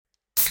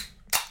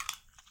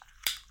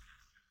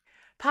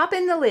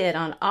Popping the lid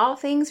on all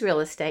things real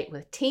estate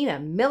with Tina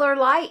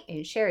Miller-Light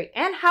and Sherry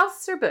Ann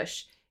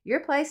Hauser-Bush. Your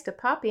place to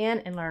pop in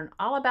and learn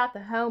all about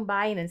the home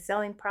buying and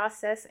selling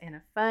process in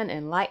a fun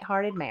and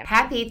lighthearted manner.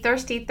 Happy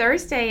Thirsty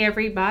Thursday,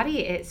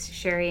 everybody. It's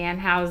Sherry Ann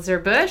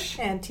Hauser-Bush.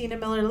 And Tina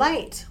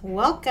Miller-Light.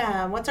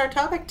 Welcome. What's our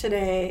topic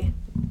today?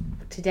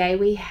 Today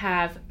we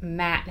have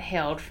Matt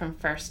Held from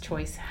First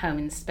Choice Home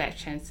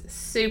Inspections.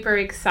 Super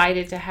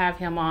excited to have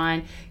him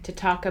on to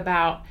talk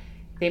about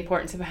the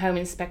importance of home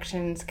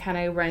inspections, kind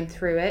of run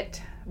through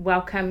it.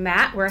 Welcome,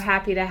 Matt. We're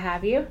happy to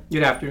have you.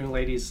 Good afternoon,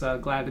 ladies.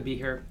 Glad to be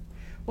here.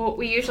 Well,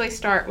 we usually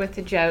start with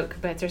a joke,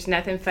 but there's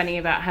nothing funny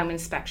about home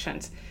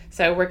inspections.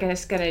 So we're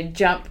just going to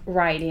jump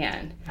right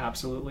in.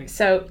 Absolutely.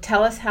 So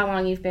tell us how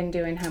long you've been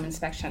doing home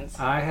inspections.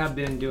 I have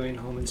been doing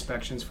home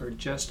inspections for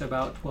just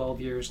about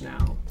 12 years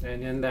now.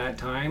 And in that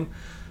time,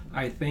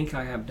 I think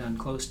I have done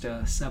close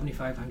to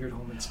 7,500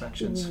 home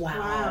inspections.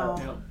 Wow.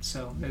 Yep.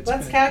 So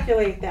Let's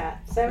calculate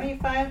that.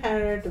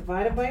 7,500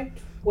 divided by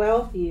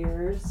 12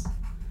 years.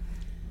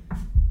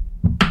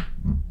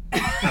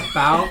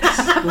 About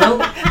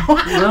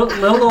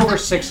little over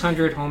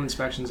 600 home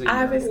inspections a year.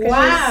 I was going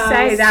to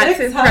say that's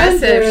 600.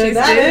 impressive. She's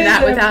doing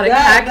that without a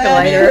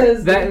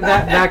calculator.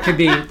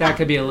 That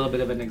could be a little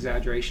bit of an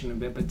exaggeration a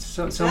bit, but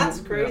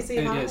that's crazy.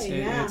 It is.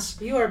 Yeah.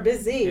 You are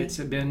busy.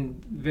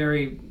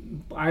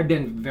 I've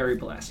been very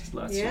blessed.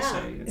 Let's just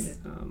say.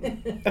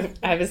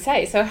 I would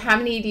say. So how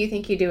many do you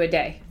think you do a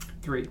day?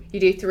 3. You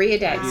do 3 a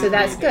day, so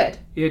that's good.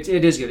 It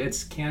is good.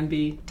 It can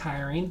be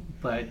tiring,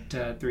 but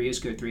 3 is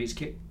good.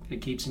 It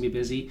keeps me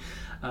busy.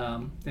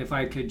 If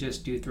I could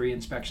just do 3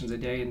 inspections a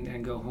day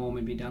and go home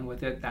and be done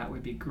with it, that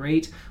would be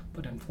great.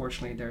 But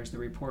unfortunately, there's the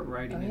report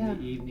writing in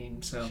the evening,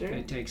 so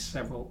it takes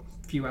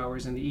few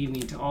hours in the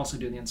evening to also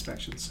do the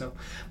inspections. So,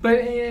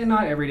 but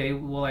not every day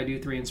will I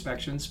do 3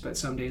 inspections, but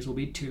some days will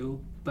be 2.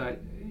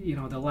 But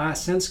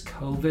since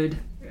COVID,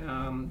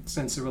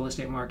 since the real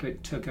estate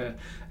market took a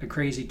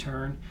crazy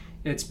turn,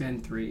 it's been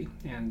 3.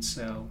 And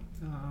so,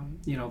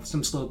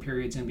 some slow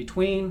periods in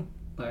between,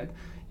 but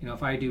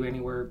if I do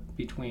anywhere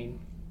between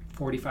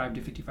 45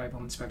 to 55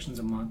 home inspections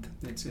a month,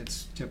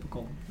 it's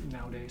typical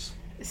nowadays.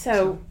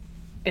 So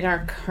in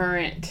our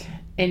current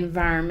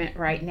environment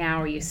right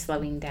now, are you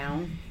slowing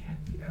down?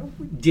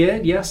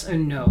 Yes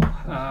and no.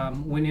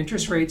 When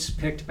interest rates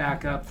picked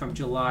back up from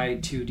July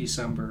to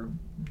December,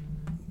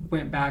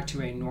 went back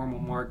to a normal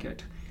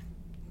market.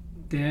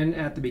 Then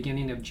at the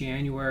beginning of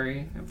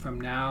January, and from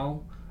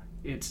now,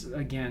 it's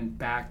again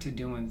back to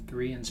doing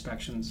 3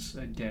 inspections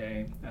a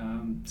day.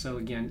 So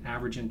again,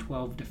 averaging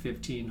 12 to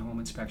 15 home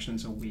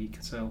inspections a week.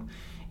 So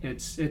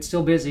it's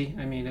still busy.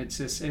 I mean, it's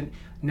just, and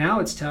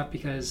now it's tough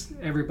because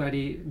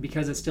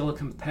it's still a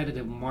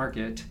competitive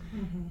market.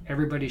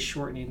 Everybody's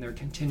shortening their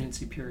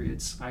contingency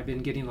periods. I've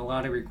been getting a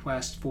lot of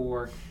requests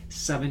for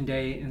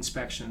 7-day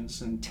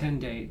inspections and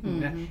 10-day.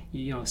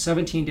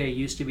 17-day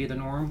used to be the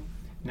norm.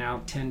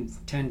 Now 10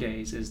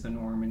 days is the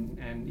norm,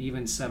 and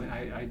even 7.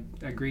 I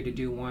agreed to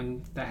do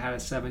one that had a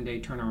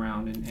 7-day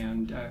turnaround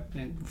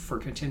and for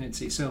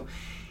contingency. So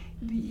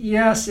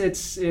yes,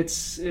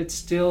 it's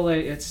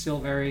still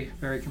very,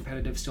 very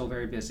competitive, still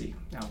very busy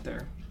out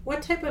there.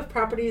 What type of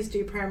properties do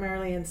you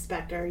primarily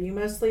inspect? Are you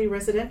mostly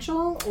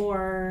residential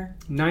or?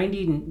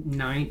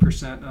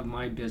 99% of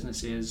my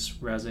business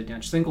is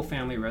residential, single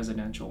family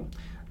residential.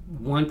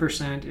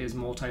 1% is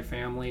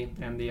multifamily,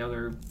 and the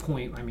other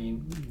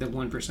the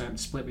 1%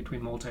 split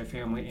between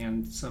multifamily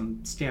and some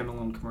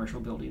standalone commercial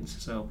buildings.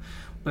 So,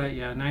 but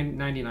yeah,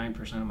 99%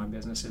 of my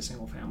business is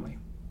single family.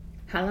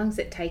 How long does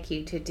it take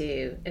you to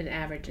do an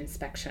average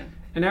inspection?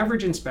 An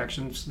average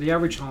inspection, so the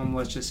average home,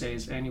 let's just say,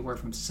 is anywhere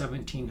from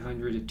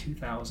 1,700 to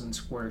 2,000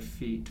 square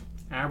feet.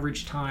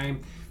 Average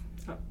time,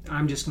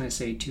 I'm just going to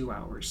say 2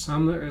 hours.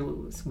 Some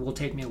will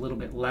take me a little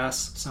bit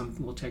less, some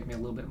will take me a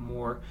little bit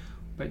more.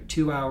 But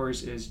 2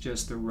 hours is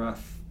just the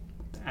rough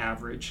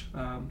average.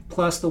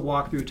 Plus the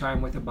walkthrough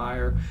time with the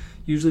buyer.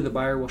 Usually the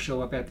buyer will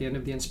show up at the end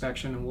of the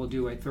inspection and we'll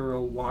do a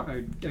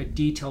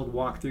detailed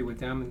walkthrough with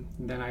them.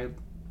 And then I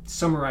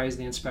summarize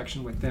the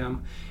inspection with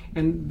them.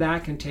 And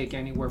that can take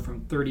anywhere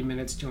from 30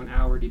 minutes to an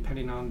hour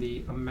depending on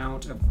the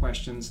amount of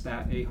questions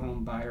that a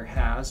home buyer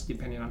has,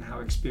 depending on how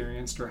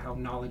experienced or how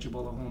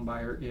knowledgeable a home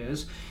buyer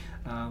is.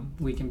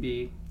 We can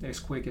be as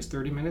quick as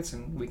 30 minutes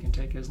and we can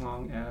take as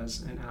long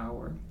as an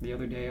hour. The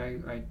other day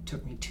I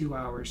took me 2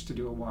 hours to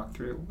do a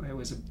walkthrough. It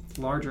was a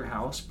larger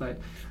house, but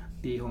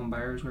the home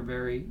buyers were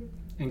very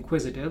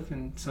inquisitive,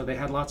 and so they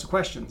had lots of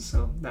questions,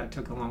 so that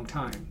took a long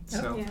time.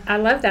 I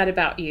love that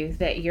about you,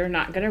 that you're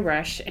not going to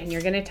rush and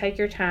you're going to take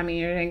your time and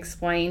you're going to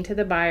explain to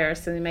the buyer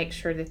so they make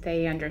sure that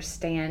they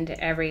understand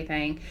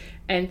everything,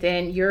 and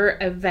then you're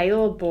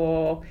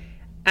available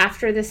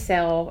after the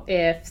sale.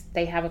 If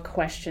they have a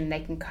question,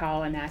 they can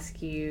call and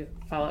ask you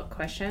follow-up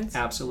questions?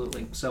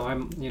 Absolutely. So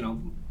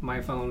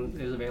my phone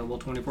is available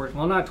 24,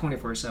 well, not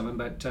 24/7,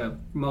 but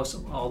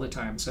most all the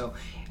time. So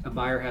a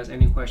buyer has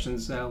any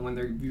questions when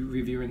they're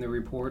reviewing the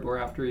report or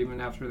even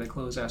after they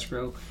close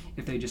escrow,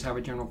 if they just have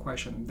a general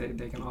question,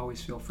 they can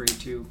always feel free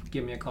to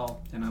give me a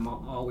call, and I'm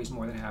always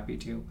more than happy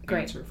to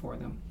answer for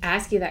them. I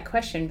ask you that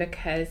question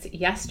because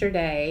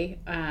yesterday,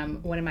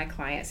 one of my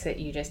clients that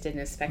you just did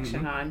an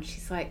inspection on,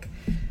 she's like,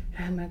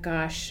 oh my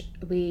gosh,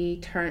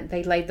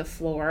 they laid the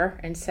floor,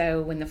 and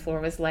so when the floor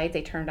was laid,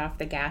 they turned off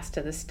the gas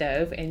to the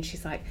stove, and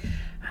she's like,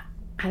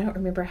 I don't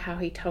remember how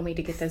he told me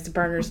to get those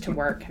burners to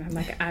work. And I'm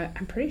like,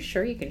 I'm pretty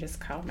sure you can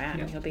just call Matt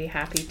and he'll be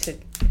happy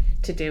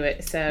to do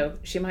it. So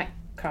she might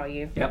call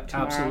you. Yep,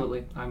 tomorrow.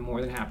 Absolutely. I'm more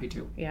than happy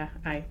to. Yeah,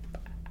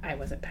 I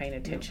wasn't paying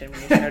attention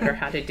when you showed her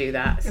how to do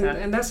that. So.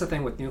 And that's the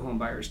thing with new home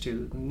buyers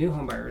too. New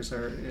home buyers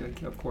are,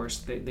 of course,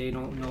 they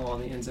don't know all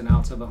the ins and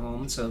outs of a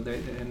home. So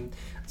and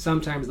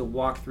sometimes the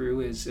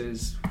walkthrough is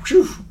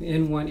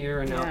in one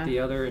ear and out the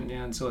other,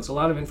 and so it's a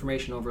lot of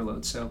information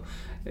overload. So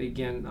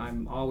again,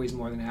 I'm always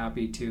more than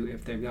happy to,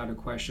 if they've got a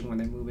question when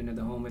they move into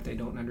the home, if they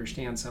don't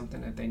understand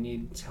something, if they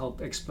need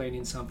help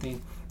explaining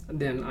something,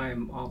 then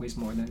I'm always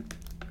more than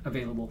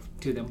available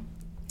to them.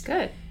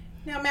 Good.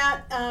 Now,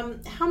 Matt,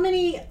 how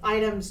many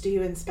items do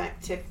you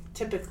inspect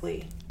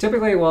typically?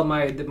 Typically, well,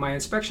 my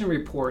inspection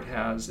report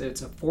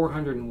it's a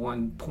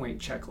 401 point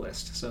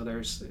checklist. So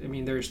there's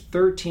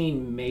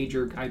 13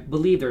 major, I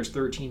believe there's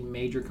 13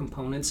 major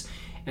components,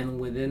 and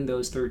within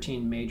those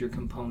 13 major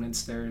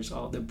components, there's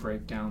all the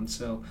breakdown.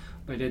 So,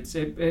 but it's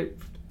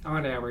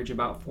on average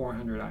about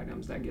 400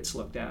 items that gets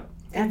looked at.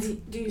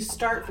 And do you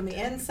start from the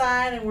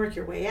inside and work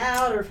your way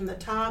out, or from the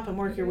top and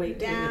work your way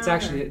down? It's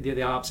actually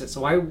the opposite.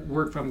 So I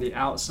work from the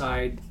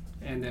outside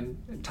and then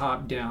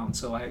top down.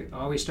 So I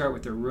always start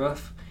with the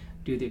roof,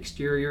 do the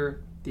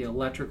exterior, the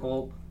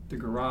electrical, the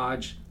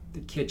garage, the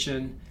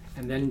kitchen,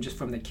 and then just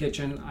from the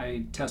kitchen,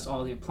 I test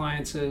all the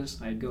appliances.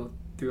 I go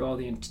through all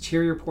the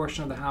interior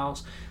portion of the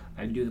house.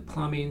 I do the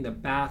plumbing, the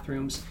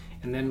bathrooms.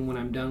 And then when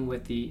I'm done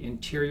with the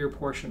interior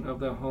portion of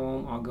the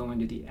home, I'll go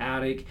into the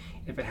attic.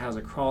 If it has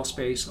a crawl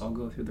space, I'll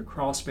go through the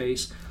crawl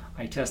space.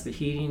 I test the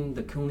heating,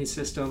 the cooling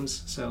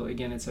systems. So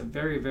again, it's a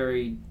very,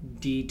 very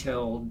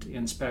detailed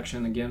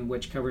inspection, again,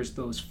 which covers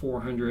those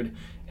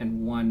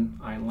 401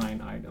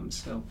 line items.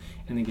 So,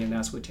 and again,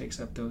 that's what takes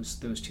up those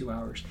 2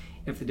 hours.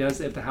 If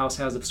the house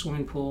has a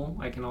swimming pool,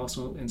 I can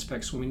also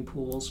inspect swimming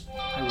pools.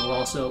 I will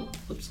also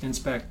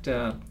inspect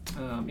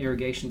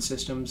irrigation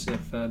systems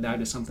if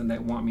that is something they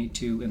want me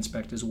to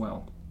inspect as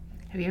well.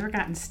 Have you ever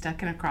gotten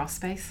stuck in a crawl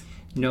space?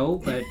 No,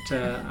 but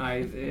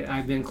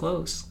I've been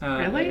close.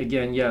 Really?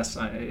 Again, yes,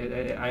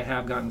 I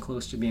have gotten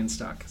close to being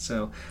stuck.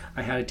 So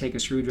I had to take a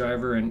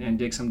screwdriver and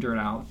dig some dirt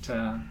out,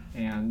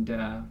 and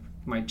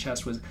my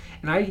chest was,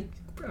 and I'm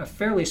a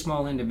fairly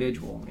small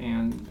individual,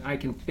 and I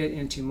can fit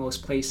into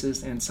most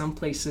places, and some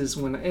places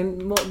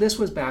this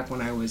was back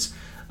when I was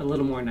a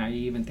little more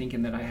naive and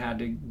thinking that I had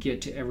to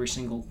get to every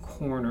single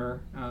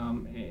corner.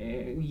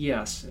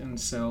 Yes, and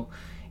so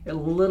a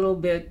little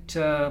bit,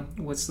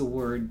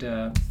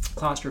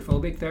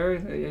 claustrophobic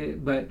there,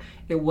 but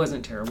it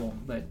wasn't terrible.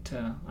 But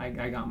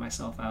I got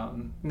myself out,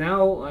 and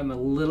now I'm a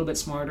little bit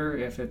smarter.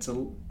 If it's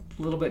a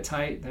little bit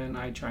tight, then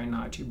I try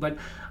not to. But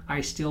I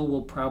still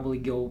will probably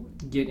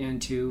get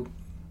into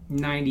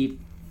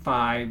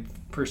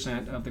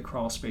 95% of the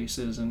crawl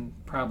spaces, and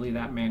probably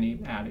that many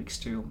attics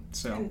too.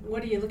 So, and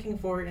what are you looking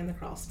for in the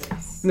crawl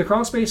space? In the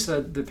crawl space,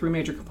 the three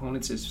major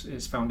components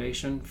is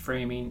foundation,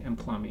 framing, and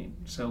plumbing.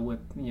 So with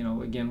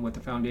with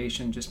the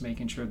foundation, just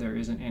making sure there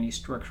isn't any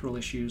structural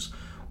issues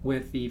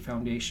with the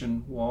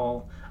foundation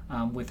wall.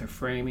 With the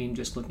framing,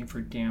 just looking for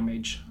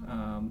damage,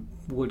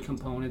 wood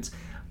components.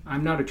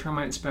 I'm not a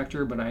termite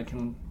inspector, but I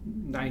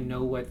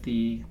know what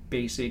the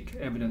basic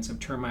evidence of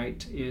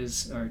termite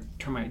is, or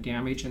termite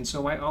damage, and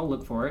so I'll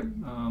look for it.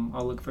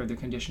 I'll look for the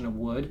condition of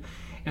wood,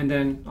 and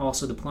then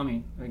also the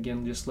plumbing.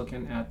 Again, just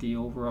looking at the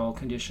overall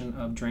condition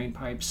of drain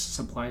pipes,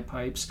 supply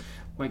pipes.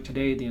 Like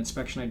today, the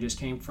inspection I just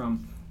came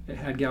from, it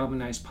had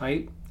galvanized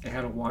pipe, it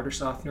had a water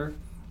softener,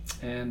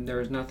 and there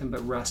was nothing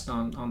but rust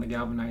on the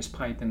galvanized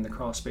pipe in the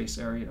crawl space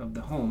area of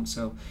the home.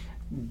 So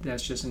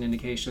that's just an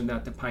indication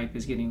that the pipe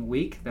is getting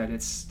weak, that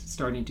it's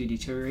starting to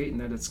deteriorate,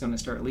 and that it's going to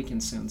start leaking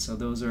soon. So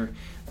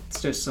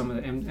it's just some of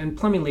the, and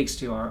plumbing leaks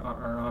too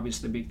are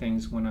obviously big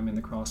things when I'm in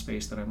the crawl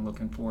space that I'm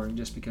looking for,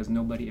 just because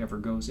nobody ever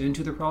goes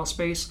into the crawl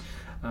space.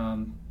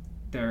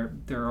 There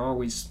are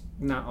always,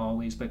 not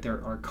always, but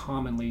there are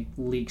commonly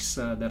leaks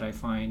that I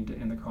find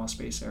in the crawl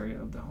space area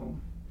of the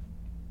home.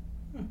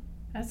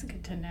 That's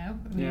good to know.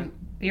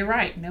 You're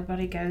right.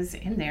 Nobody goes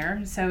in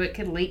there, so it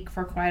could leak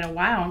for quite a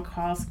while and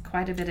cause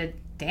quite a bit of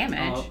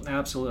damage. Oh,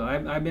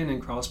 absolutely. I've been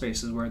in crawl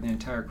spaces where the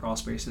entire crawl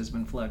space has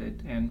been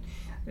flooded, and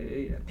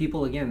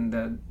people, again,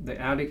 the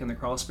attic and the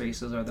crawl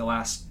spaces are the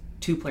last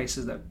two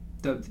places that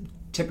the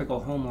typical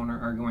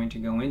homeowner are going to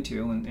go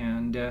into,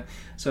 and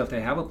so if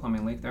they have a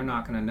plumbing leak, they're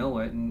not going to know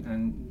it,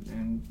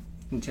 and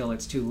until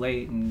it's too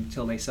late,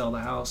 until they sell the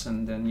house,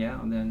 and then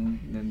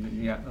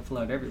you got a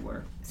flood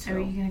everywhere. So are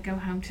you going to go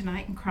home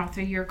tonight and crawl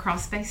through your crawl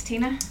space,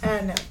 Tina?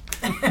 No.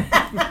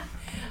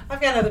 I've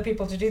got other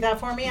people to do that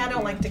for me. I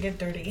don't like to get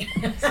dirty.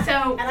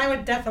 So, and I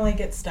would definitely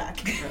get stuck.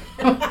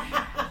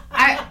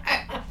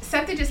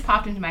 Something just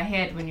popped into my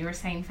head when you were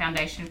saying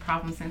foundation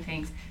problems and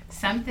things.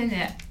 Something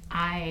that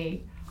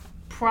I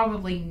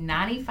probably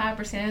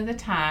 95% of the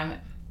time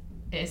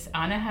is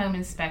on a home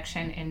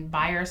inspection and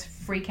buyers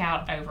freak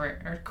out over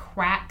it, or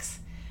cracks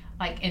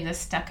like in the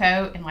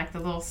stucco and like the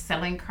little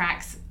sealing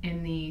cracks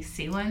in the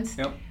ceilings.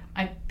 Yep.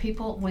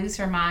 People lose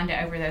their mind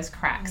over those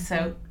cracks.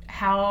 Mm-hmm. So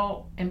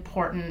how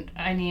important,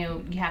 I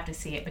know you have to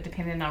see it, but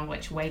depending on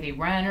which way they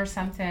run or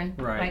something,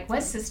 right. Like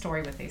what's the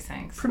story with these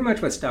things? Pretty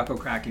much with stucco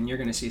cracking, you're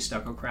going to see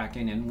stucco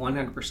cracking in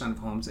 100% of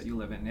homes that you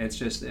live in. It's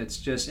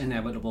just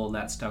inevitable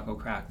that stucco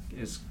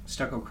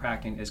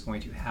cracking is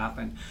going to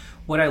happen.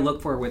 What I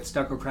look for with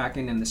stucco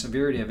cracking and the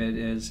severity of it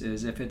is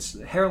if it's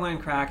hairline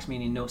cracks,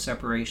 meaning no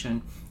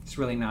separation, it's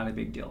really not a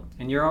big deal.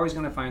 And you're always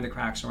going to find the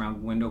cracks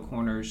around window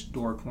corners,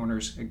 door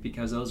corners,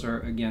 because those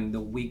are, again, the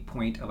weak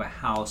point of a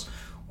house.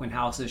 When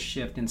houses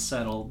shift and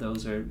settle,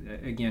 those are,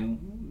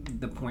 again,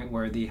 the point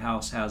where the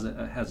house has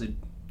a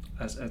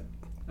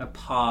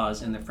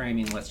pause in the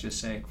framing, let's just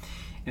say.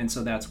 And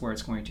so that's where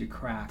it's going to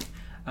crack.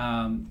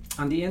 On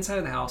the inside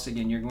of the house,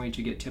 again, you're going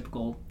to get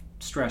typical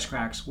stress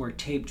cracks where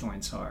tape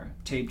joints are.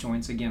 Tape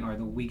joints, again, are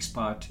the weak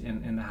spot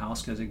in the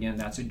house because, again,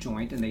 that's a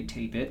joint and they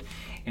tape it.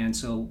 And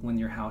so when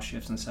your house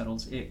shifts and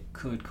settles, it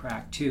could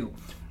crack too.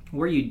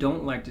 Where you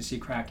don't like to see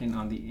cracking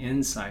on the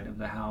inside of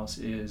the house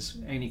is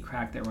any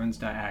crack that runs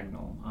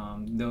diagonal.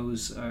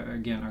 Those, are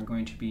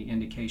going to be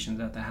indications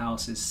that the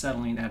house is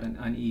settling at an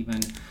uneven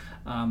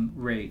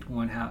rate.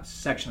 One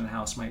section of the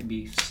house might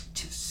be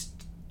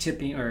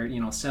tipping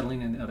or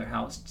settling, and the other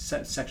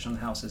section of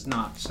the house is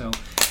not. So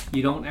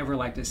you don't ever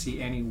like to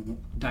see any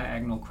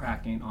diagonal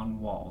cracking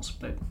on walls,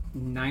 but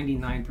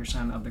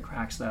 99% of the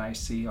cracks that I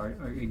see are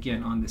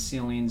again on the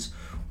ceilings,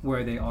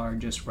 where they are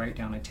just right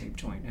down a tape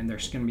joint, and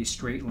there's going to be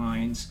straight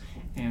lines.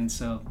 And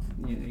so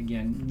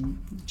again,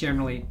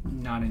 generally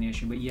not an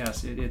issue, but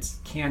yes, it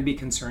can be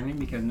concerning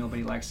because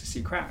nobody likes to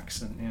see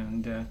cracks,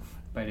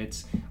 but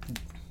it's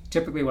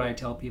typically what I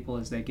tell people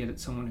is they get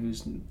someone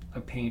who's a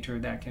painter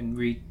that can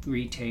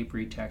retape,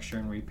 retexture,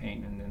 and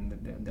repaint, and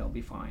then they'll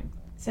be fine.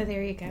 So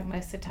there you go.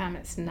 Most of the time,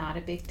 it's not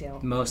a big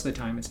deal. Most of the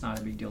time, it's not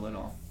a big deal at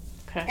all.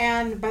 Okay.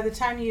 And by the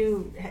time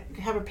you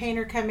have a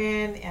painter come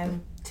in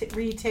and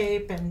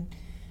retape and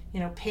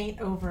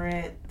paint over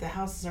it, the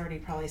house is already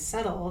probably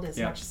settled as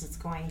much as it's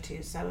going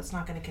to, so it's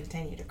not going to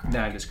continue to crack.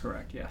 That is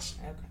correct. Yes.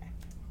 Okay.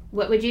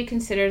 What would you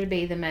consider to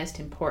be the most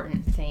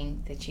important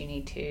thing that you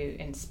need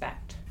to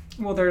inspect?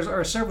 Well, there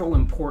are several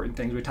important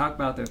things. We talked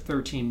about the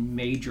 13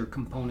 major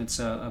components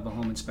of a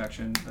home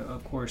inspection.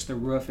 Of course, the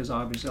roof is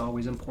obviously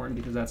always important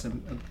because that's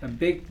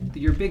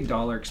your big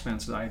dollar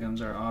expense items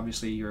are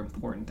obviously your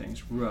important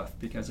things. Roof,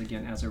 because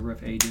again, as a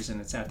roof ages and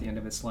it's at the end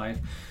of its life,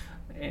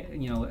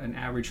 an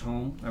average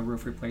home, a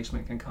roof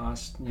replacement can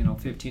cost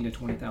 $15,000 to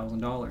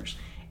 $20,000.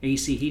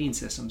 AC heating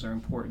systems are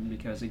important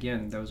because,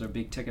 again, those are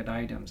big ticket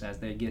items. As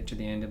they get to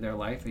the end of their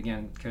life,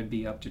 again, could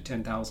be up to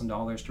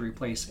 $10,000 to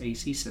replace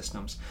AC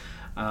systems.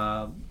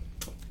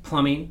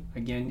 Plumbing,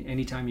 again,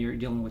 anytime you're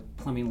dealing with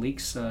plumbing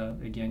leaks,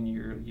 again,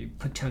 your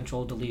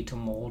potential to lead to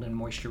mold and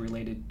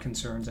moisture-related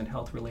concerns and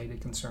health-related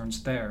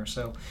concerns there.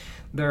 So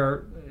there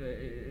are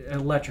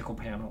electrical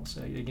panels.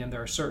 Again,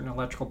 there are certain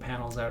electrical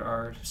panels that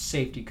are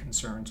safety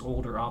concerns,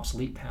 older,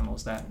 obsolete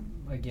panels that,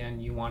 again,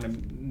 you want to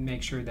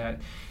make sure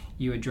that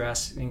you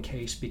address in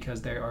case,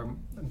 because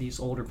these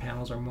older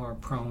panels are more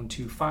prone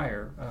to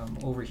fire,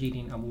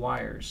 overheating of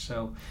wires.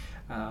 So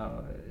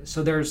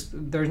there's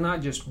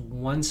not just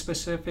one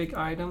specific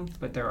item,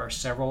 but there are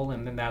several,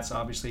 and then that's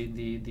obviously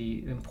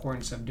the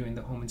importance of doing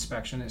the home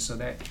inspection, is so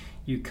that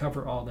you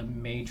cover all the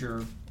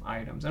major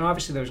items. And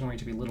obviously there's going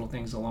to be little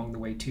things along the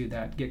way too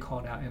that get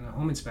called out in a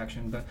home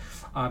inspection, but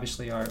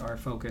obviously our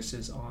focus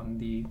is on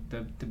the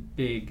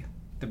big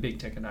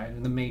ticket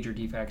item, the major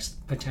defects,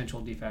 potential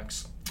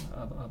defects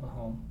of a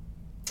home.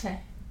 Okay.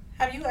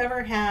 Have you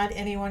ever had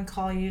anyone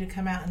call you to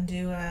come out and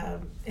do a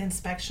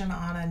inspection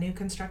on a new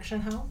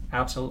construction home?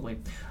 Absolutely.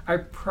 I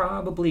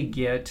probably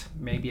get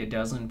maybe a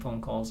dozen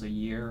phone calls a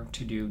year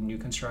to do new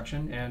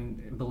construction,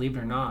 and believe it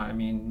or not, I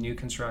mean, new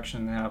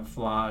construction have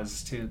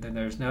flaws too.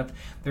 There's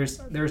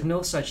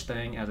no such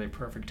thing as a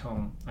perfect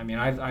home. I mean,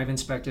 I've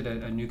inspected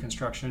a new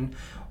construction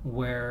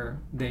where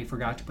they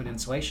forgot to put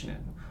insulation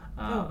in.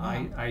 Wow.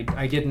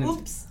 I did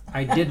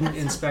an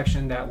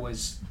inspection that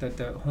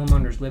the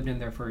homeowners lived in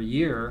there for a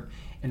year,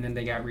 and then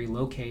they got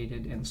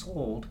relocated and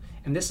sold.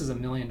 And this is $1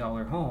 million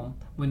home.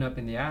 Went up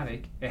in the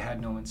attic, it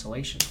had no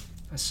insulation.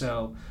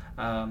 So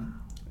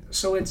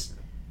it's,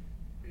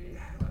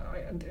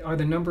 are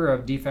the number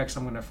of defects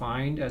I'm going to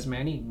find as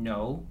many?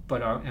 No,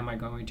 but am I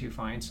going to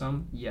find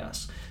some?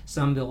 Yes.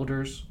 Some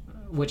builders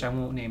which I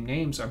won't name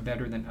names, are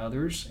better than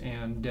others,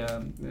 and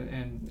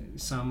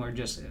some are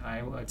just,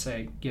 I would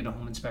say, get a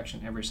home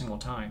inspection every single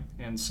time.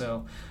 And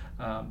so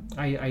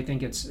I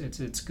think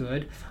it's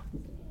good.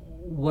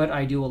 What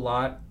I do a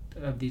lot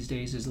of these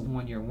days is the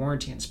 1-year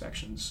warranty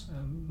inspections.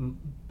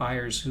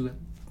 Buyers who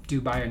do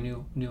buy a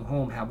new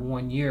home have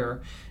 1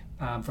 year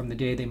from the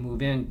day they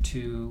move in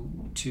to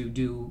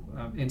do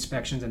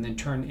inspections, and then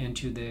turn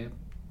into the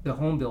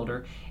home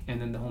builder,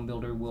 and then the home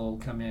builder will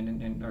come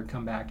in or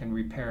come back and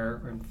repair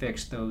and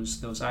fix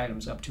those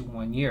items up to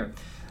 1 year.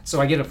 So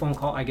I get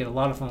a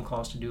lot of phone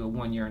calls to do a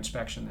 1-year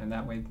inspection, and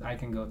that way I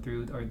can go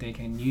through, or they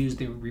can use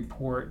the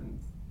report and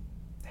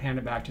hand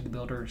it back to the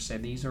builder, say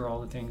these are all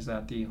the things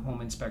that the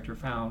home inspector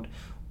found,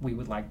 we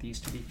would like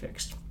these to be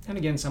fixed. And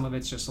again, some of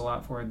it's just a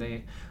lot for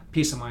the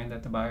peace of mind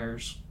that the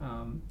buyers,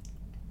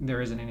 there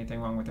isn't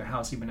anything wrong with their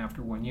house even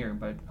after 1 year,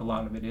 but a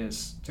lot of it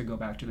is to go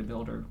back to the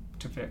builder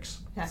to fix.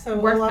 Yeah, So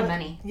worth a lot the of-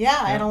 money.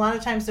 Yeah, and a lot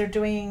of times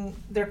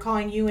they're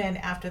calling you in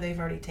after they've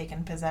already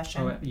taken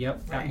possession. Oh,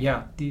 yep. Right.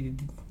 Yeah.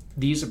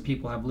 These are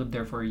people have lived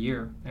there for a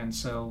year, and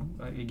so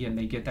again,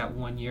 they get that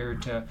 1 year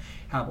to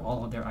have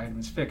all of their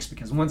items fixed,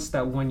 because once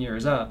that 1 year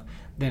is up,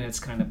 then it's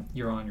kind of,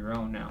 you're on your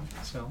own now.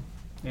 So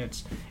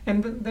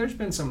there's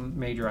been some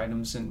major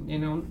items,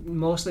 and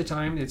most of the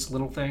time it's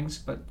little things,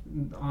 but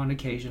on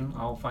occasion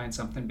I'll find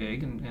something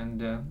big,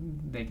 and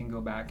they can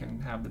go back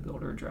and have the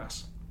builder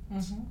address.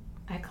 Mm-hmm.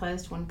 I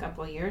closed one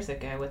couple of years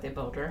ago with a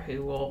builder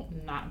who will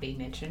not be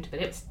mentioned,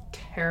 but it was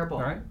terrible.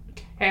 All right.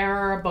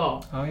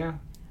 Terrible. Oh yeah.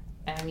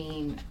 I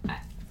mean,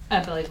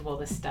 unbelievable,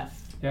 this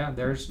stuff. Yeah,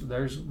 there's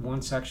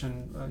one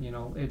section,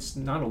 it's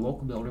not a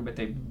local builder, but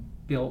they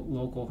built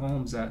local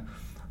homes that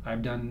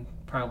I've done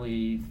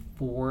probably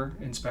 4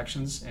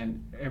 inspections,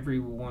 and every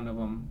one of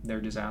them,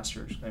 they're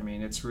disasters. I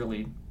mean, it's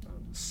really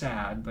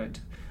sad,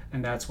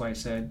 and that's why I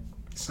said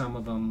some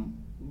of them,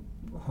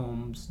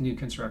 homes, new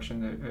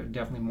construction, are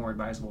definitely more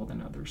advisable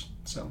than others.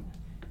 So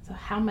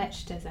how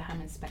much does a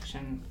home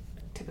inspection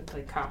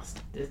typically cost?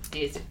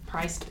 Is it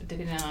priced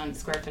depending on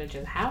square footage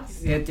of the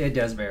house? it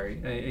does vary.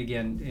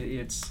 Again,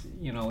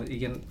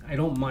 I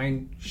don't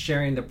mind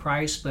sharing the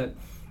price, but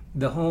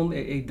the home,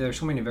 there's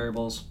so many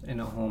variables in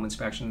a home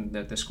inspection,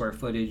 that the square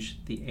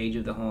footage, the age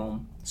of the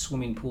home,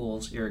 swimming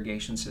pools,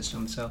 irrigation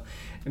system. So,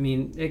 I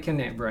mean, it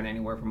can run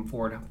anywhere from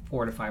 $400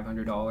 to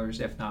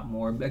 $500, if not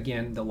more.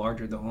 Again, the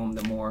larger the home,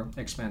 the more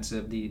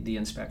expensive the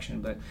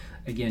inspection. But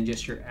again,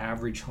 just your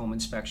average home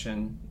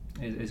inspection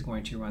is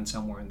going to run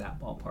somewhere in that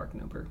ballpark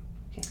number.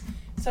 Okay.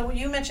 So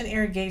you mentioned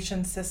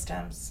irrigation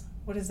systems.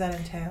 What does that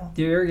entail?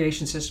 The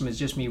irrigation system is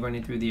just me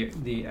running through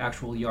the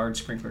actual yard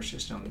sprinkler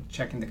system,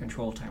 checking the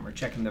control timer,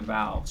 checking the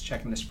valves,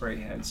 checking the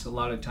spray heads. A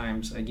lot of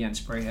times, again,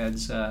 spray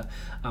heads are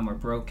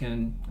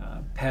broken.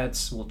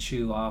 Pets will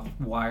chew off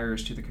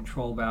wires to the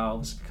control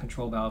valves.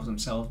 Control valves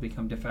themselves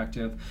become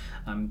defective.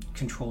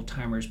 Control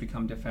timers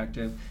become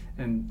defective.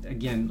 And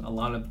again, a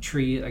lot of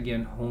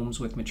homes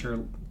with mature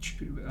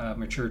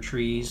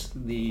trees,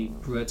 the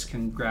roots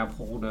can grab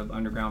hold of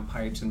underground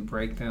pipes and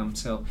break them.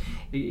 So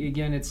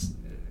again,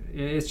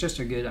 it's just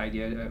a good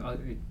idea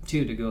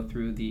to go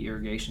through the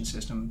irrigation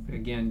system,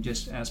 again,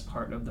 just as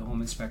part of the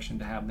home inspection,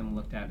 to have them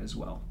looked at as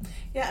well.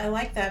 Yeah, I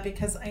like that,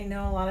 because I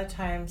know a lot of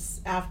times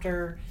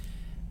after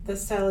the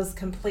sale is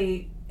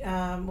complete,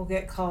 we'll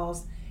get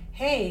calls,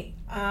 hey,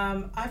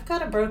 I've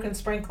got a broken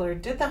sprinkler,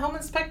 did the home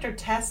inspector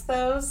test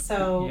those?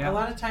 So Yeah. a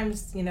lot of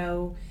times,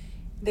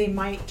 they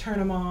might turn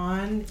them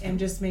on and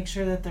just make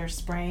sure that they're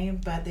spraying,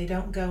 but they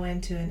don't go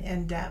into an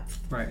in-depth.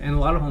 Right, and a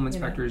lot of home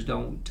inspectors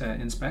don't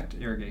inspect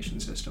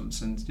irrigation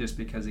systems, and just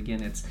because,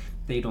 again,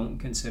 they don't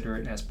consider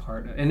it as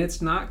part of, and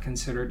it's not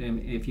considered,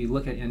 if you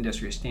look at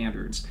industry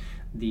standards,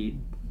 the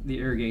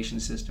irrigation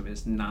system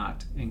is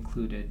not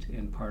included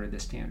in part of the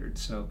standard.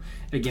 So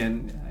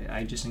again,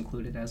 I just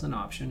include it as an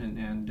option,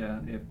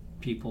 and if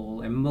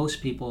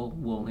most people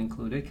will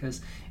include it,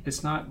 because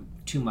it's not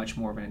too much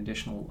more of an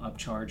additional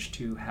upcharge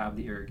to have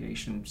the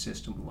irrigation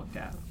system looked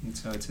at. And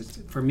so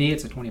for me,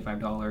 it's a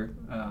 $25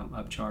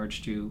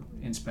 upcharge to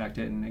inspect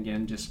it, and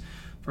again, just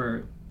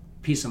for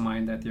peace of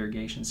mind that the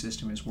irrigation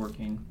system is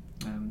working,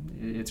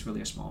 it's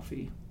really a small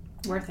fee.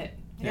 Worth it.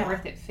 Yeah.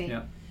 Worth it fee.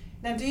 Yeah.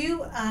 Now, do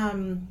you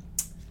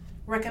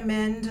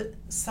recommend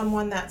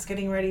someone that's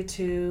getting ready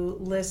to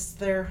list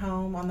their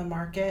home on the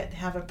market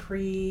have a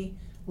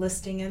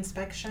pre-listing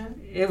inspection?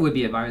 It would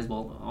be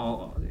advisable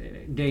all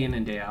day in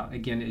and day out.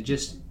 Again, it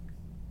just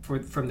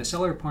from the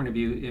seller point of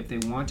view, if they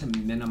want to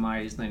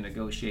minimize the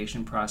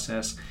negotiation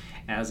process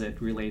as it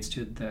relates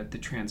to the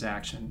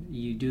transaction,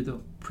 you do the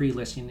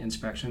pre-listing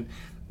inspection.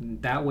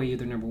 That way,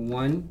 either number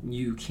one,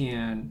 you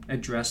can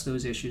address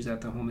those issues that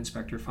the home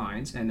inspector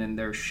finds, and then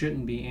there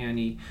shouldn't be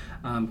any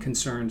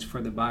concerns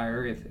for the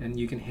buyer. And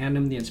you can hand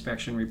them the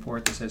inspection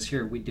report that says,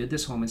 here, we did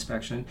this home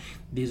inspection.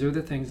 These are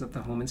the things that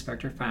the home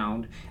inspector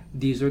found.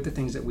 These are the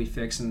things that we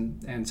fixed,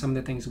 and some of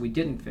the things we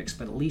didn't fix,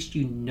 but at least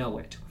you know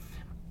it.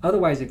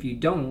 Otherwise, if you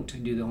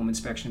don't do the home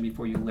inspection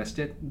before you list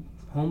it,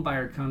 home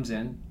buyer comes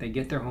in, they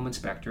get their home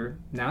inspector.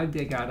 Now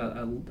they got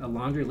a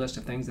laundry list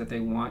of things that they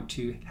want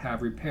to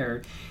have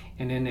repaired,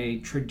 And in a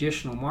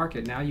traditional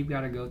market, now you've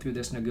got to go through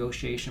this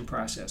negotiation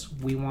process.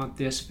 We want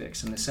this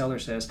fixed. And the seller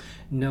says,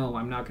 no,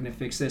 I'm not going to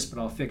fix this, but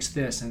I'll fix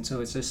this. And so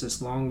it's just this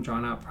long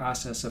drawn out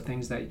process of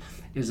things that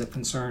is a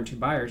concern to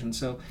buyers. And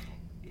so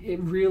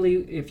it really,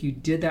 if you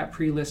did that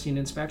pre-listing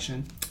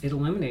inspection, it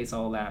eliminates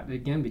all that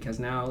again, because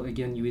now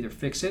again you either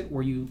fix it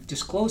or you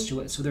disclose to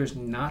it, so there's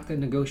not the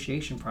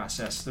negotiation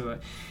process through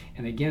it.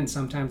 And again,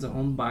 sometimes the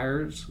home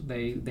buyers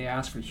they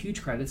ask for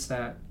huge credits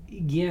that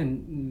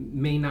again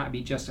may not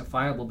be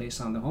justifiable based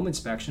on the home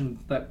inspection,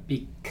 but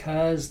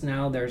because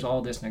now there's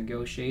all this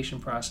negotiation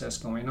process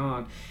going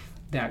on,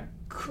 that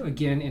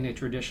again in a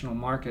traditional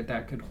market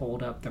that could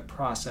hold up the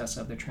process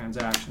of the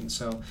transaction.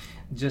 So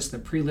just the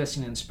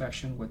pre-listing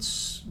inspection would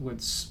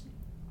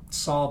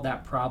solve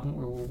that problem,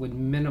 or would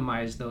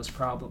minimize those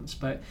problems.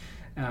 But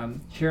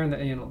here in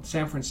the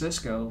San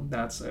Francisco,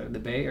 that's the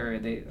Bay Area,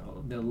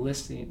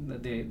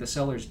 the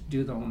sellers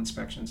do the home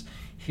inspections.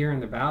 Here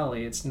in the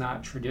Valley, it's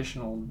not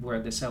traditional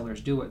where the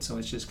sellers do it, so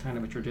it's just kind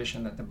of a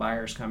tradition that the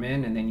buyers come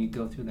in and then you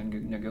go through the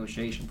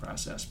negotiation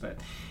process. But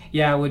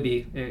yeah, it would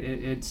be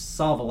it'd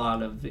solve a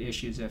lot of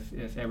issues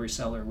if every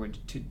seller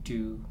would to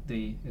do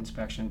the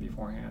inspection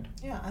beforehand.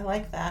 Yeah, I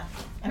like that.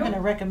 I'm going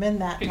to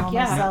recommend that to all my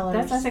Yeah, sellers.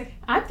 that's what I think.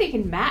 I'm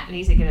thinking Matt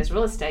needs to get his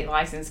real estate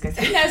license because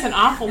he knows an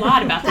awful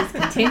lot about these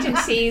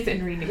contingencies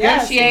and renegotiating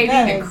Yes, he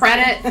and does.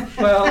 credit.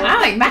 Well,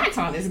 I think Matt's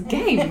on this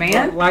game,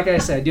 man. like I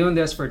said, doing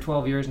this for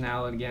 12 years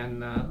now, and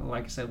again,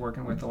 like I said,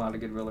 working with a lot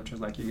of good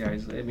realtors like you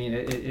guys. I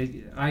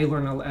mean, I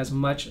learn as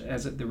much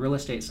as the real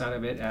estate side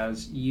of it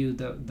as you,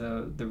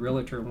 the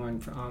realtor,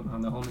 one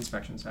on the home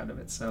inspection side of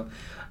it. So,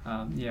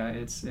 yeah,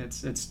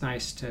 it's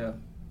nice to.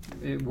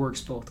 It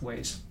works both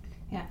ways.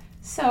 Yeah.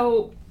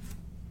 So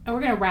we're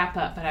going to wrap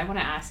up, but I want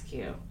to ask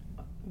you,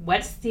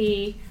 what's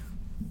the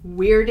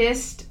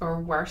weirdest or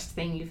worst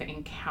thing you've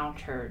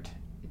encountered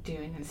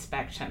doing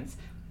inspections?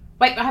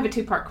 Wait, I have a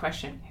two-part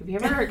question. Have you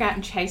ever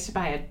gotten chased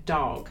by a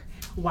dog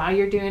while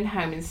you're doing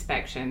home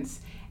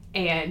inspections?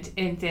 And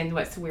then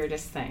what's the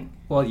weirdest thing?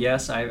 Well,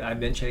 yes, I've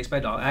been chased by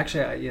dogs.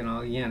 Actually,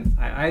 again,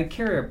 I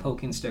carry a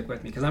poking stick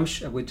with me because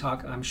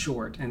I'm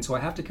short, and so I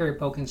have to carry a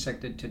poking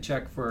stick to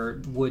check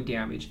for wood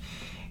damage.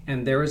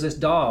 And there was this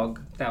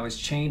dog that was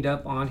chained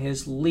up on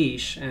his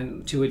leash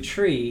and to a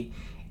tree,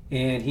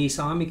 and he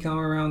saw me come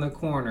around the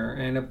corner,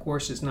 and of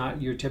course it's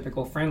not your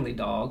typical friendly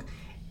dog,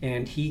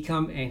 and he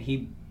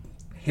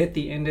hit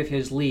the end of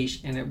his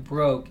leash and it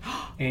broke,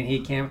 and he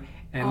came.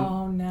 And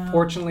Oh, no.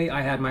 fortunately,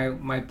 I had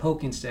my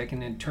poking stick,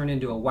 and it turned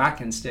into a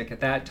whacking stick at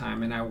that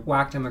time. And I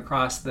whacked him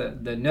across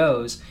the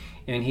nose,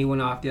 and he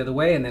went off the other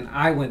way, and then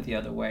I went the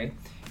other way.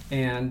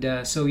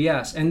 And so,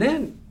 yes. And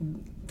then,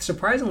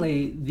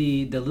 surprisingly,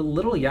 the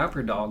little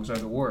yapper dogs are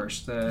the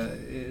worst.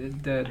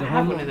 The I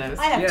have one of those.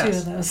 I have Yes. two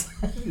of those.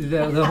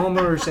 the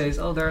homeowner says,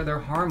 oh, they're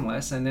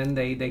harmless, and then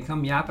they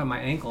come yapping my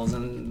ankles,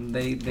 and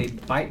they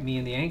bite me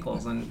in the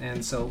ankles.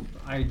 And so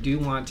I do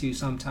want to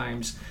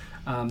sometimes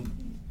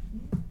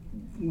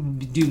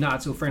do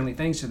not so friendly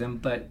things to them,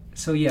 but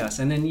so yes.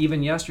 And then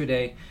even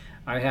yesterday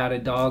I had a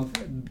dog,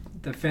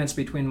 the fence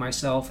between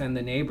myself and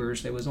the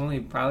neighbors, it was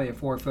only probably a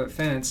 4-foot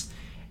fence,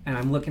 and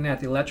I'm looking at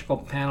the electrical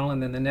panel,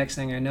 and then the next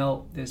thing I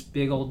know, this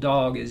big old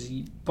dog is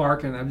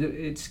barking.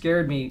 It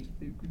scared me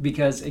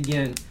because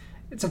again,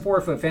 it's a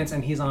 4-foot fence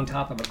and he's on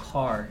top of a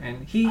car,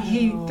 and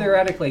he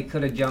theoretically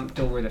could have jumped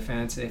over the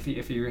fence if he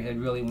had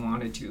really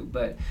wanted to,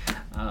 but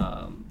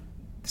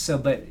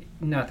but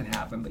nothing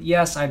happened. But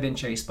yes, I've been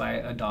chased by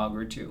a dog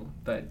or two,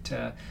 but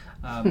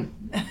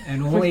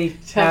and only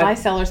Tell my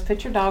sellers,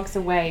 put your dogs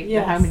away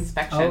Yes. for home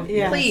inspection. Oh,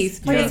 Yes. Please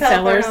Please help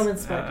sellers. our home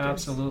inspectors.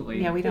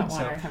 absolutely. Yeah, we don't want So,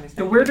 our home the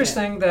inspector weirdest to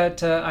do it. thing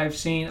that I've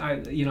seen,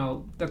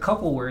 a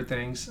couple weird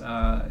things.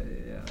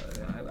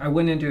 I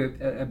went into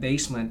a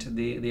basement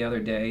the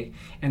other day,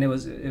 and it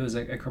was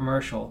a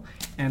commercial,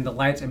 and the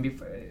lights, and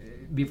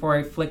before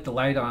I flicked the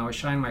light on, I was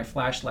shining my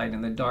flashlight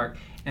in the dark,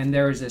 and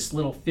there was this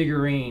little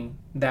figurine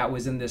that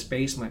was in this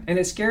basement, and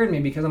it scared me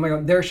because I'm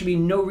like, there should be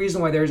no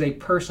reason why there's a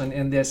person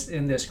in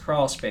this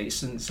crawl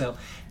space, and so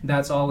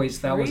that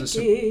was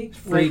a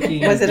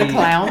freaky. Was it a indeed.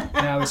 clown?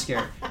 Yeah, I was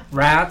scared.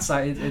 Rats,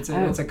 it's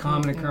a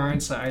common mm-mm.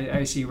 occurrence.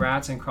 I see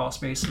rats in crawl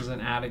spaces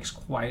in attics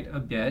quite a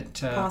bit.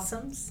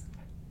 Possums.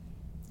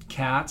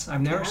 Cats.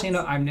 I've never Cats?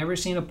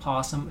 seen a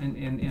possum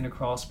in a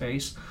crawl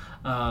space.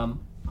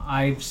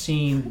 I've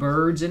seen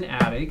birds in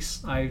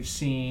attics. I've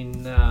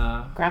seen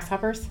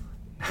Grasshoppers?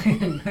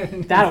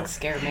 That'll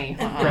scare me.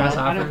 I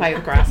Grasshoppers. don't play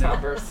with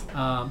grasshoppers.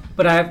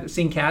 But I've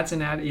seen cats in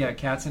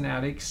cats in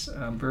attics,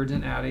 birds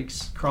in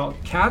attics,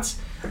 cats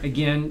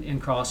again in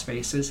crawl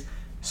spaces.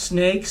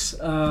 Snakes,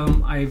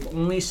 I've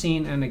only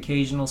seen an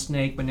occasional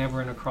snake, but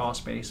never in a crawl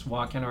space,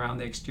 walking around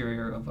the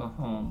exterior of a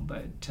home.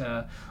 But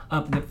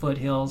up in the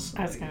foothills,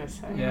 I was gonna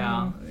say.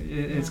 yeah,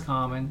 it's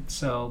common.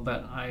 So,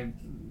 but I've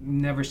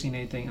never seen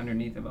anything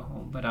underneath of a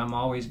home. But I'm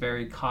always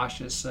very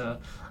cautious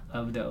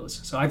of those.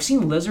 So I've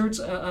seen lizards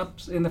up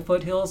in the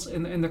foothills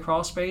in the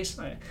crawl space.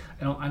 I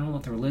don't know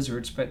if they're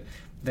lizards, but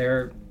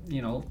they're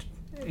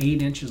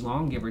 8 inches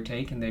long, give or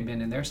take, and they've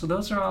been in there. So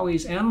those are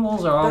always,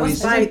 animals are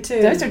always, Those bite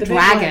too. those are The big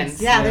dragons.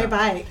 ones. Yeah, Yeah. they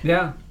bite.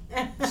 yeah.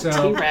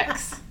 So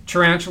T-Rex.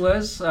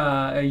 tarantulas,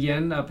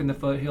 again, up in the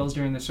foothills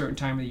during a certain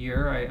time of the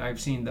year,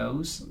 I've seen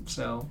those.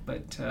 So,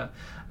 but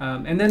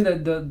and then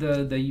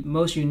the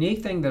most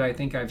unique thing that I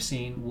think I've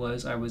seen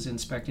was I was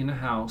inspecting a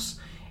house,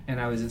 and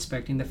I was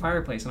inspecting the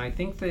fireplace, and I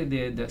think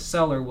the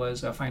seller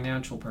was a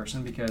financial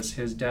person because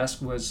his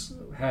desk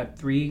had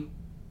 3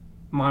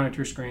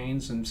 monitor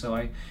screens, and so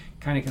I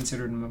kind of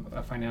considered him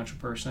a financial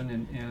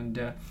person,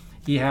 and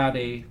he had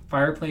a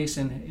fireplace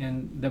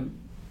in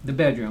the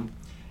bedroom.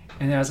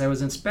 And as I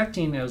was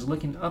inspecting, I was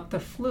looking up the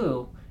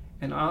flue,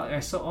 and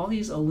I saw all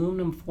these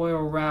aluminum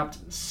foil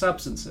wrapped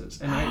substances,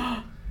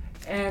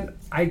 and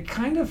I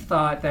kind of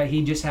thought that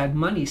he just had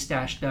money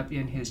stashed up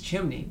in his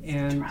chimney,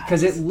 and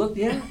because it looked,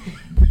 yeah.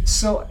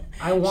 So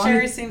I wanted.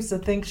 Sherry seems to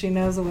think she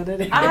knows what it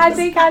is. I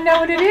think I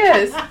know what it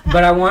is.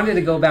 But I wanted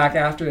to go back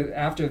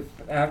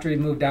after he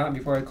moved out and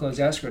before I closed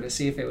escrow to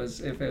see if it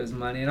was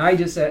money. And I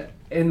just said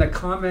in the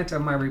comment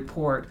of my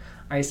report,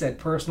 I said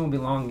personal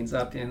belongings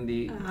up in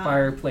the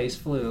fireplace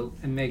flue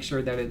and make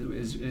sure that it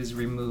is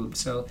removed.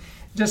 So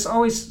just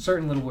always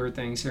certain little weird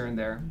things here and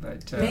there.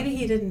 But Maybe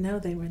he didn't know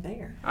they were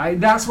there.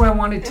 that's what I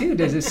wanted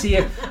to see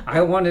if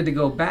I wanted to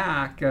go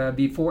back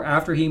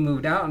after he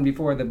moved out and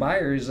before the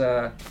buyers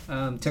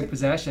took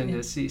possession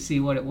to see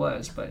what it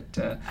was. But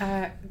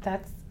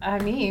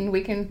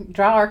we can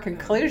draw our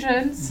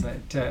conclusions. But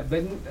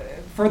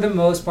for the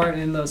most part,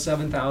 in those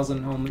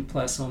 7,000 home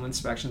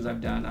inspections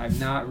I've done, I've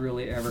not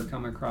really ever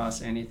come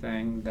across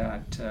anything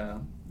that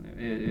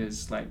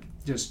is like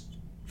just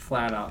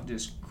flat out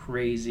just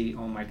crazy.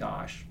 Oh my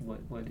gosh, what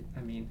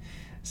I mean,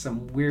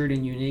 some weird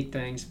and unique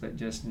things, but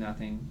just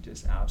nothing,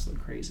 just absolute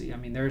crazy. I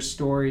mean, there's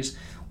stories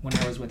when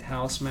I was with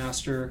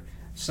Housemaster.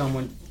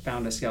 Someone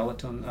found a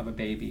skeleton of a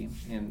baby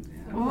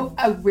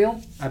A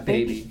real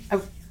baby.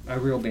 Oh. A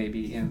real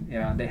baby, and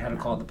yeah, they had to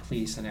call the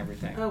police and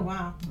everything. Oh,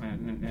 wow.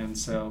 And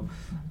so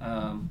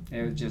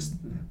it was just,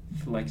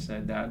 like I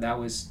said, that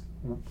was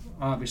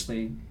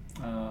obviously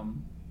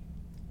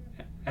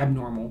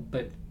abnormal,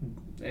 but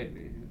it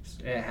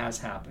has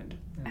happened.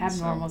 And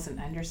Abnormal is an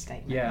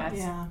understatement. Yeah.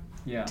 That's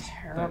yeah,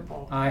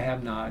 terrible. but I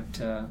have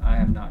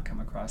not come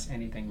across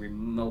anything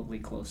remotely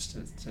close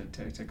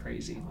to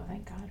crazy. Well,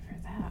 thank God for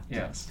that.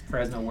 Yes,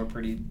 Fresno, we're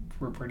pretty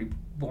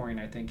boring,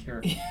 I think,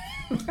 here.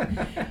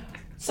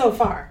 So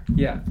far.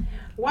 Yeah.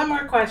 One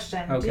more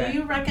question. Okay. Do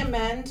you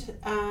recommend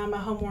a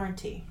home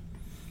warranty?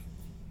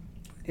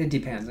 It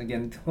depends.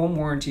 Again, home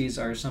warranties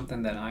are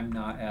something that I'm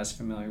not as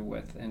familiar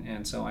with,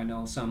 and so I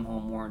know some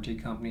home warranty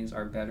companies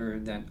are better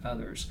than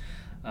others.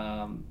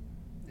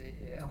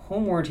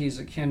 Home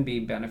warranties can be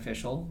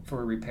beneficial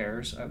for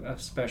repairs,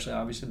 especially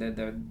obviously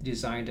they're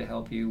designed to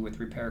help you with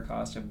repair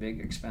costs of big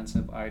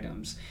expensive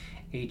items,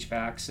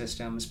 HVAC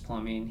systems,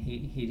 plumbing,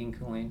 heating,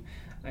 cooling.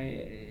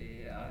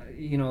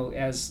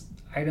 As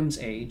items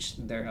age,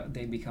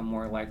 they become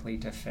more likely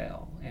to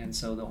fail, and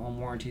so the home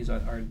warranties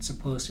are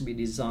supposed to be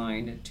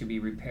designed to be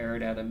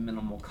repaired at a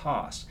minimal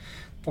cost.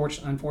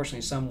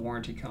 Unfortunately, some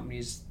warranty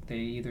companies, they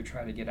either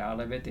try to get out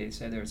of it, they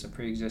say there's a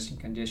pre-existing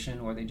condition,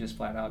 or they just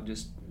flat out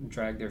just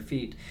drag their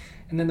feet.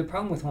 And then the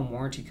problem with home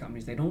warranty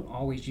companies, they don't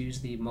always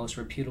use the most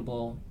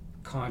reputable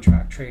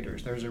contract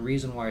traders. There's a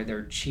reason why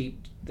they're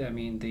cheap. I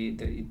mean,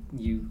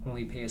 you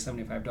only pay a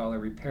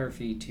 $75 repair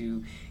fee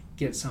to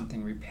get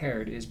something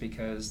repaired, is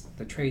because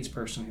the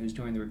tradesperson who's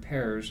doing the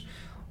repairs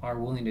are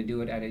willing to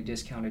do it at a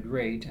discounted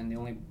rate, and the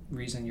only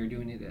reason you're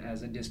doing it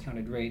as a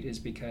discounted rate is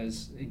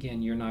because,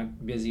 again, you're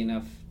not busy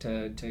enough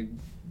to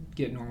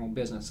get normal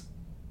business,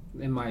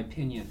 in my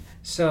opinion.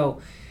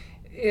 So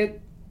it's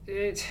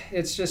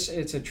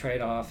a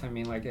trade-off. I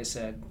mean, like I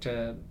said,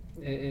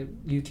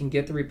 you can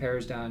get the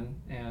repairs done,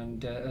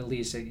 and at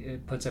least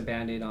it puts a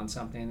Band-Aid on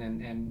something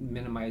and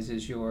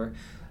minimizes your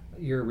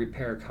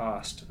repair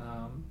cost,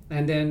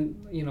 and then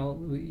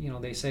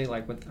they say,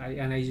 like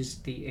I use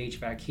the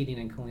HVAC, heating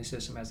and cooling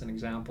system, as an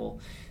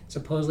example.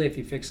 Supposedly, if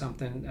you fix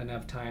something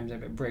enough times,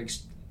 if it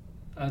breaks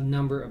a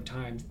number of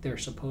times, they're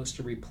supposed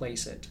to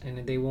replace it,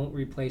 and they won't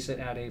replace it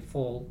at a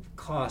full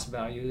cost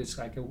value. It's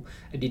like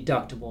a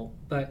deductible,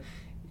 but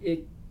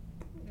it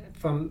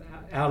from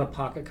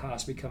out-of-pocket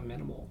costs become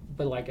minimal.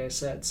 But like I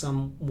said,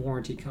 some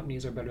warranty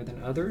companies are better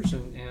than others,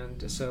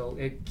 and so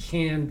it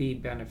can be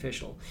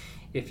beneficial.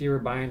 If you were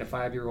buying a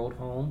 5-year-old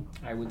home,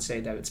 I would say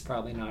that it's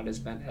probably not as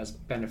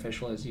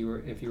beneficial as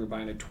if you were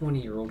buying a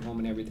 20-year-old home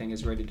and everything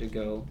is ready to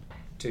go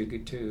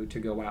to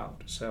go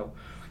out. So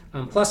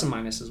plus and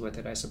minuses with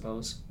it, I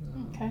suppose.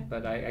 Okay.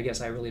 But I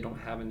guess I really don't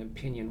have an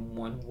opinion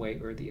one way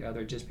or the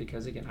other, just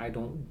because, again, I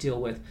don't deal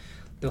with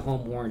the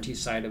home warranty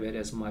side of it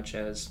as much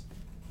as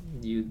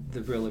the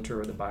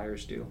realtor or the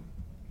buyers do.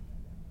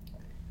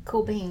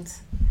 Cool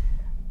beans.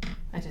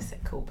 I just said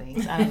cool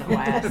beans. I don't know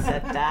why I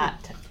said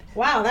that.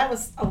 Wow, that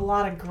was a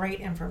lot of great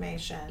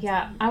information.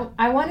 Yeah,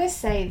 I want to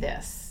say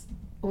this.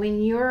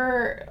 When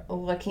you're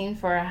looking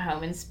for a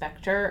home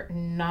inspector,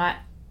 not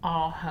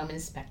all home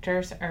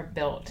inspectors are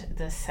built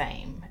the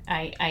same.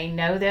 I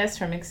know this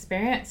from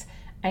experience.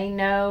 I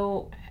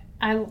know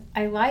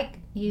I like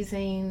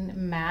using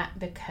Matt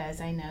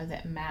because I know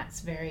that Matt's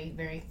very,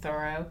 very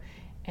thorough.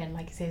 And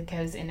like I said,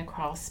 goes into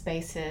crawl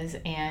spaces,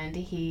 and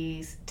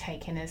he's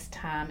taking his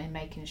time and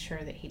making sure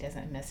that he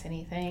doesn't miss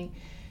anything.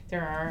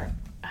 There are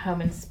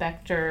home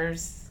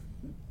inspectors,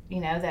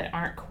 that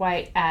aren't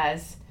quite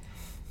as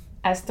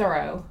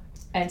thorough.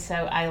 And so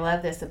I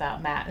love this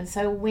about Matt. And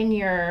so when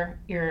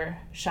you're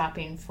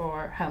shopping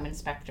for home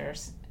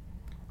inspectors,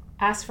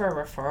 ask for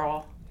a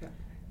referral. Yeah.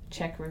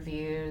 Check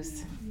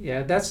reviews.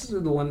 Yeah, that's the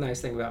one nice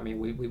thing about me.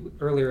 We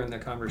earlier in the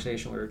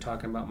conversation we were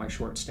talking about my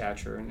short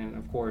stature, and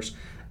of course,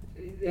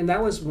 and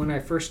that was when I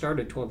first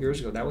started 12 years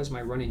ago. That was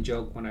my running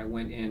joke when I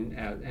went in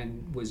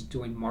and was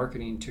doing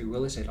marketing to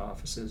real estate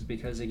offices,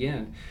 because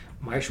again,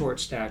 my short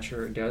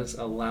stature does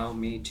allow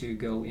me to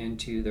go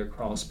into their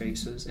crawl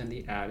spaces and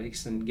the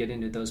attics and get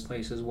into those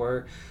places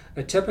where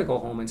a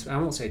typical I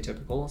won't say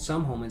typical,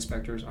 some home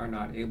inspectors are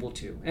not able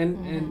to.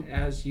 And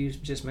as you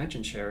just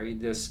mentioned, Sherry,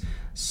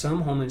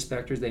 some home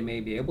inspectors, they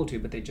may be able to,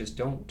 but they just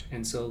don't.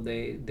 And so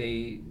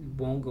they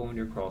won't go into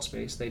your crawl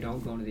space. They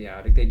don't go into the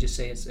attic. They just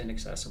say it's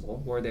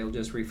inaccessible, or they'll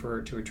just refer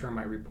it to a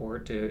termite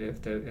report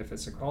if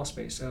it's a crawl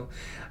space. So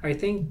I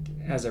think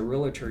as a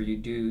realtor, you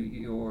do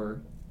your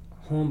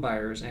home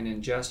buyers an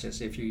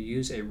injustice if you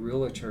use a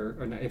realtor,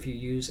 or if you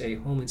use a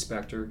home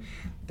inspector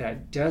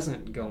that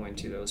doesn't go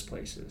into those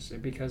places,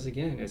 because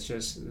again, it's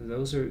just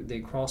those are the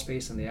crawl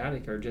space and the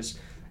attic are just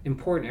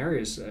important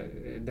areas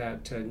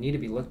that need to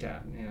be looked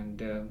at.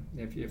 And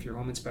if your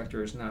home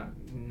inspector is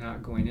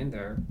not going in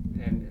there,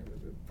 and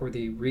for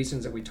the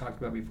reasons that we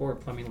talked about before,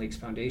 plumbing leaks,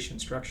 foundation,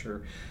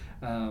 structure,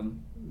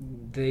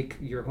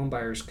 your home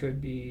buyers could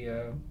be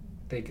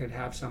they could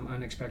have some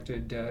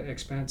unexpected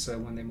expense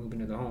when they move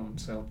into the home.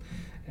 So,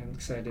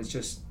 and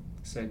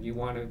said you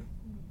want to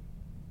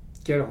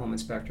get a home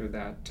inspector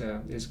that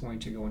is going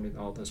to go into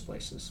all those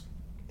places.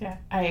 Yeah,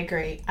 I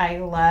agree. I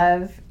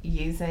love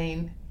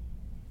using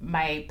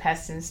my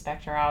pest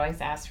inspector. I always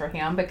ask for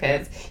him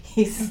because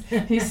he's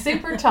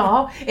super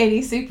tall and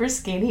he's super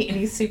skinny and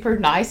he's super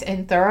nice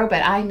and thorough,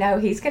 but I know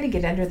he's going to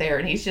get under there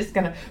and he's just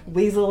going to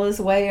weasel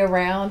his way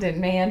around, and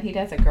man, he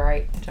does a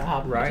great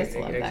job. Right, I just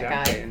love exactly.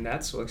 that guy. And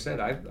that's what I said.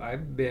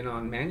 I've been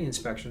on many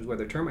inspections where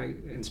the termite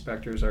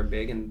inspectors are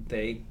big and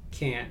they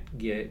can't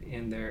get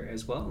in there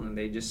as well, and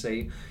they just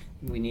say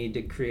we need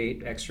to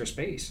create extra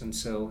space. And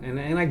so and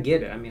I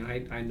get it. I mean,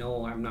 I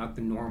know I'm not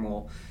the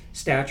normal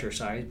stature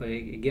size, but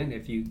again,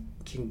 if you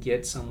can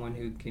get someone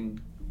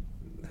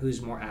who's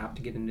more apt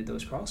to get into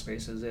those crawl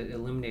spaces, it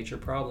eliminates your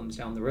problems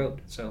down the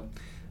road. So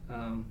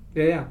I'm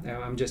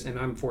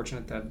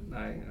fortunate that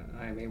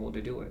I'm able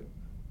to do it.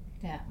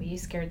 Yeah, well, you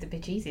scared the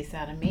bejesus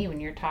out of me when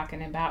you're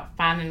talking about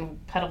finding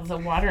puddles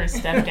of water and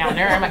stuff down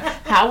there. I'm like,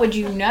 how would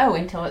you know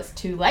until it's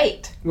too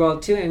late? Well,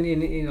 too,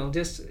 and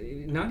just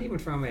not even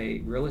from a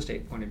real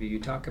estate point of view,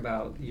 you talk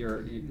about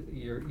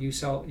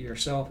yourself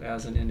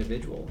as an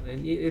individual,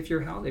 and if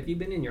you've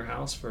been in your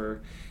house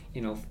for,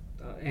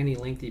 any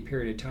lengthy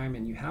period of time,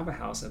 and you have a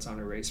house that's on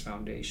a raised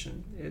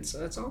foundation,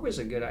 it's always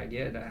a good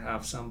idea to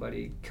have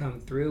somebody come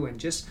through and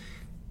just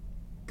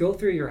go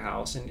through your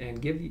house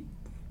and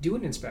do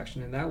an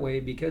inspection. In that way,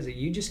 because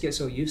you just get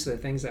so used to the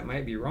things that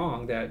might be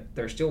wrong that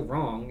they're still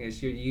wrong,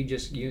 is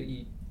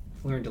you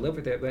learn to live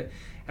with it. But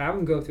have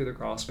them go through the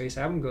crawl space,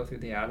 have them go through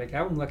the attic,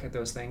 have them look at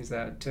those things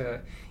that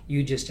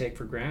you just take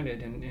for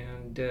granted,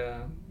 and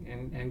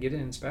get it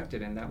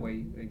inspected. And that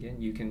way,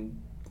 again, you can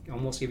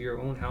almost give your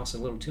own house a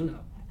little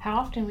tune-up. How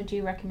often would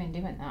you recommend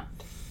doing that?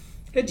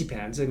 It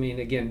depends. I mean,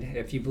 again,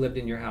 if you've lived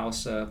in your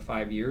house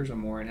 5 years or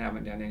more and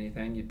haven't done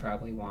anything, you'd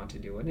probably want to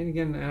do it. And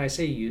again, and I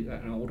say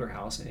an older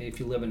house. If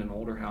you live in an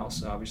older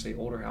house, obviously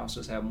older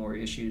houses have more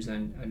issues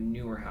than a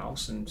newer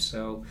house, and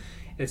so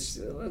it's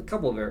a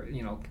couple of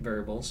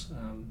variables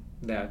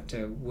that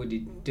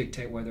would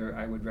dictate whether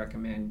I would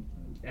recommend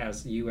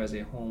as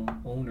a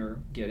home owner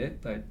get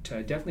it. But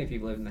definitely, if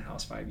you've lived in the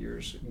house 5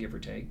 years, give or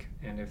take,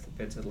 and if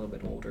it's a little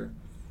bit older,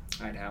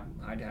 I'd have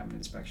an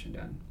inspection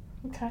done.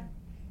 Okay.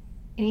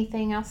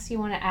 Anything else you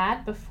want to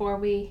add before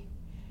we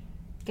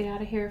get out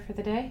of here for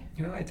the day?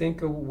 I think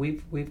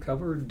we've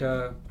covered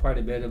quite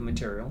a bit of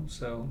material.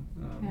 So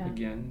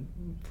again,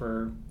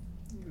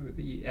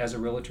 as a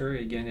realtor,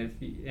 again, if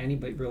any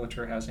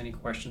realtor has any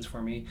questions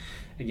for me,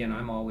 again,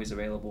 I'm always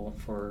available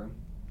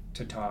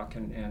to talk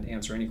and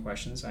answer any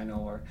questions. I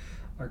know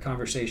our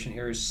conversation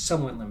here is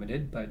somewhat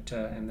limited, but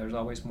and there's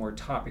always more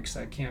topics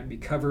that can't be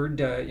covered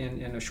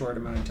in a short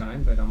amount of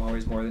time. But I'm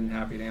always more than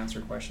happy to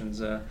answer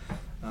questions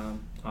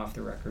off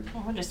the record.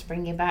 Well, I'll just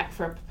bring you back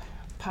for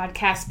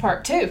podcast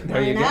part 2.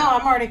 There you go.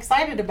 I'm already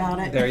excited about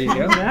it. There you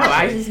go.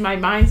 No, my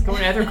mind's going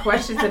to other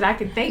questions that I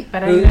can think,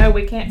 but I know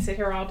we can't sit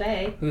here all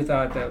day. Who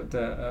thought that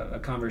a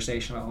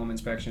conversation about home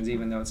inspections,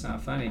 even though it's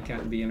not funny,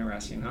 can be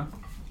interesting, huh?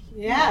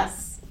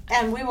 Yes.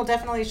 And we will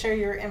definitely share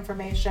your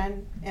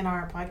information in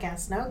our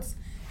podcast notes.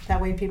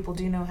 That way people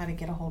do know how to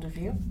get a hold of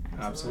you.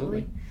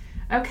 Absolutely.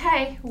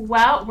 Okay,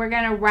 well, we're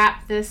going to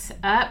wrap this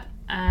up.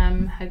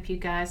 Hope you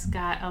guys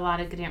got a lot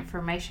of good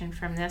information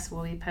from this.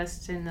 We'll be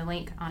posting the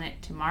link on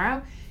it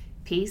tomorrow.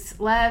 Peace,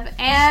 love,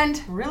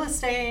 and Real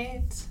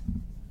estate.